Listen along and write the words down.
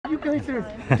guys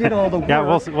did all the work. Yeah,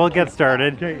 we'll get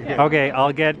started. Okay. Okay,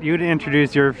 I'll get you to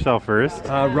introduce yourself first.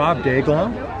 Rob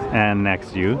Daglow. And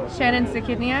next you. Shannon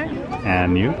Sakidniak.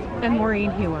 And you. And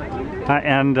Maureen Hewitt.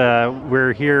 And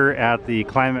we're here at the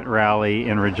climate rally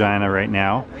in Regina right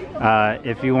now.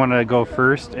 If you want to go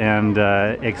first and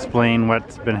explain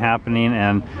what's been happening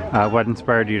and what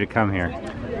inspired you to come here.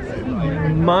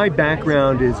 My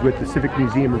background is with the Civic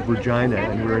Museum of Regina,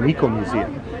 and we're an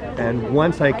eco-museum. And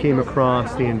once I came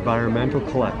across the Environmental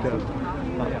Collective,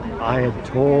 I had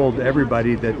told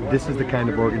everybody that this is the kind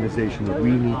of organization that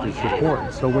we need to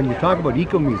support. So when you talk about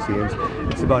eco-museums,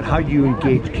 it's about how you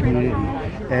engage community.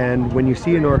 And when you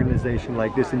see an organization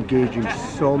like this engaging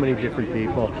so many different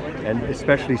people, and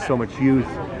especially so much youth,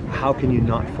 how can you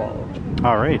not follow?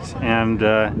 All right, and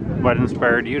what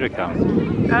inspired you to come?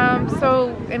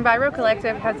 So Enviro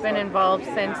Collective has been involved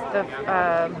since the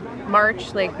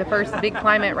March, like the first big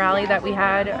climate rally that we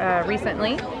had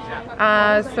recently.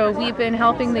 So we've been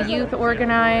helping the youth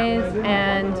organize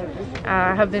and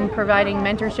have been providing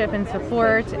mentorship and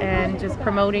support and just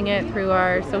promoting it through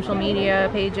our social media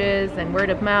pages and word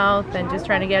of mouth, and just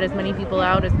trying to get as many people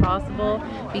out as possible,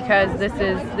 because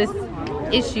this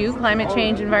issue, climate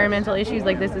change, environmental issues,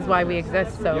 like this is why we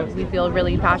exist. So we feel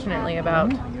really passionately about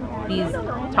these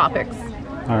topics.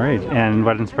 All right, and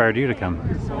what inspired you to come?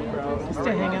 Just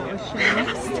to hang out with Shannon.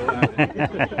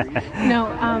 No,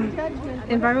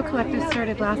 Enviro Collective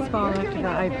started last fall after the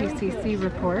IPCC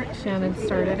report. Shannon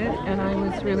started it, and I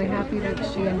was really happy that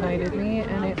she invited me,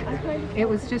 and it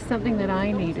was just something that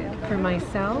I needed for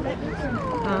myself,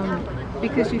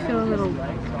 because you feel a little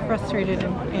frustrated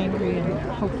and angry and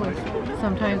hopeless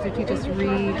sometimes if you just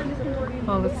read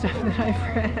all the stuff that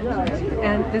I've read.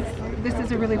 And this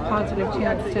is a really positive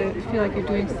chance to feel like you're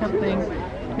doing something,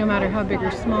 no matter how big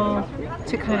or small,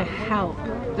 to kind of help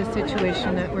the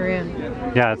situation that we're in.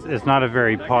 Yeah, it's not a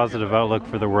very positive outlook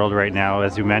for the world right now.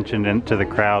 As you mentioned to the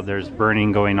crowd, there's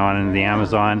burning going on in the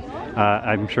Amazon.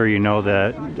 I'm sure you know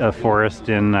the forest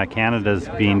in Canada is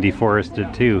being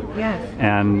deforested too. Yes.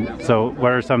 And so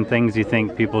what are some things you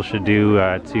think people should do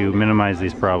to minimize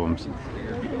these problems?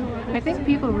 I think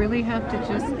people really have to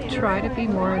just try to be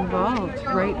more involved.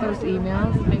 Write those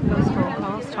emails, make those phone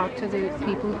calls, talk to the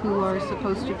people who are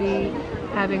supposed to be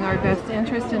having our best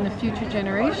interest and the future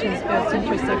generation's best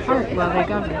interests at heart while they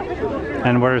govern.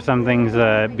 And what are some things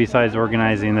besides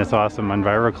organizing this awesome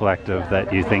Enviro Collective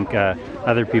that you think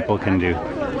other people can do?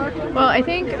 Well, I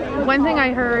think one thing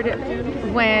I heard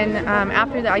when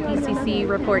after the IPCC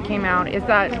report came out is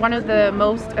that one of the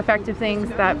most effective things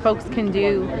that folks can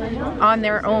do on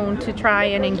their own to try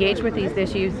and engage with these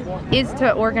issues is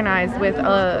to organize with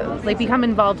become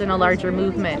involved in a larger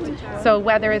movement. So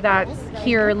whether that's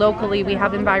here locally, we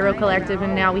have Enviro Collective,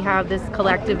 and now we have this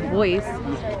collective voice,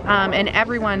 and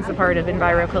everyone's a part of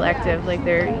Enviro Collective. Like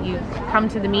you come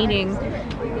to the meeting,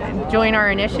 join our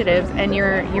initiatives, and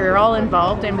you're all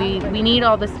involved, and we need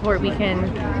all the support we can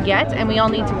get, and we all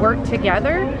need to work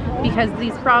together, because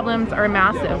these problems are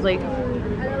massive. Like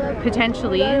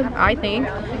potentially, I think,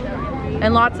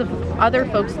 and lots of other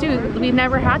folks too, we've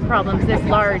never had problems this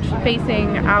large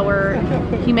facing our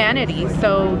humanity.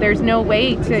 So there's no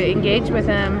way to engage with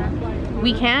them.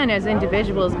 We can as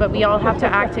individuals, but we all have to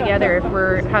act together if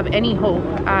we have any hope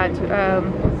at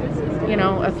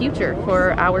a future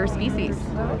for our species.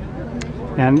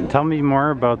 And tell me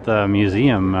more about the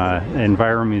museum,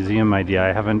 Enviro Museum idea.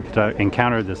 I haven't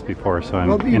encountered this before, so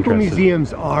I'm interested. Well,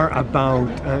 eco-museums are about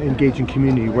engaging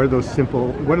community. What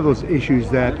are those issues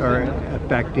that are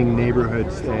affecting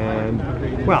neighborhoods and,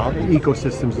 well,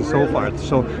 ecosystems and so forth.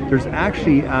 So there's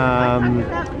actually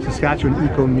Saskatchewan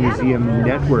Eco-Museum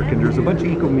Network, and there's a bunch of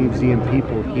eco-museum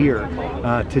people here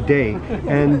today.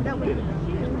 And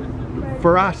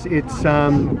for us, it's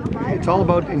all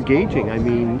about engaging. I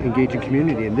mean, engaging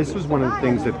community, and this was one of the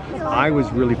things that I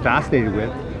was really fascinated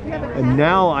with. And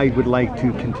now I would like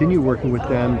to continue working with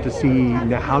them to see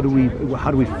how do we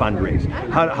fundraise,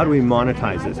 how do we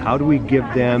monetize this, how do we give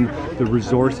them the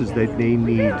resources that they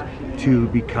need to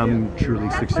become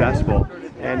truly successful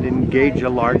and engage a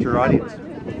larger audience.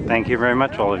 Thank you very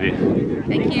much, all of you.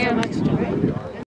 Thank you so much, John.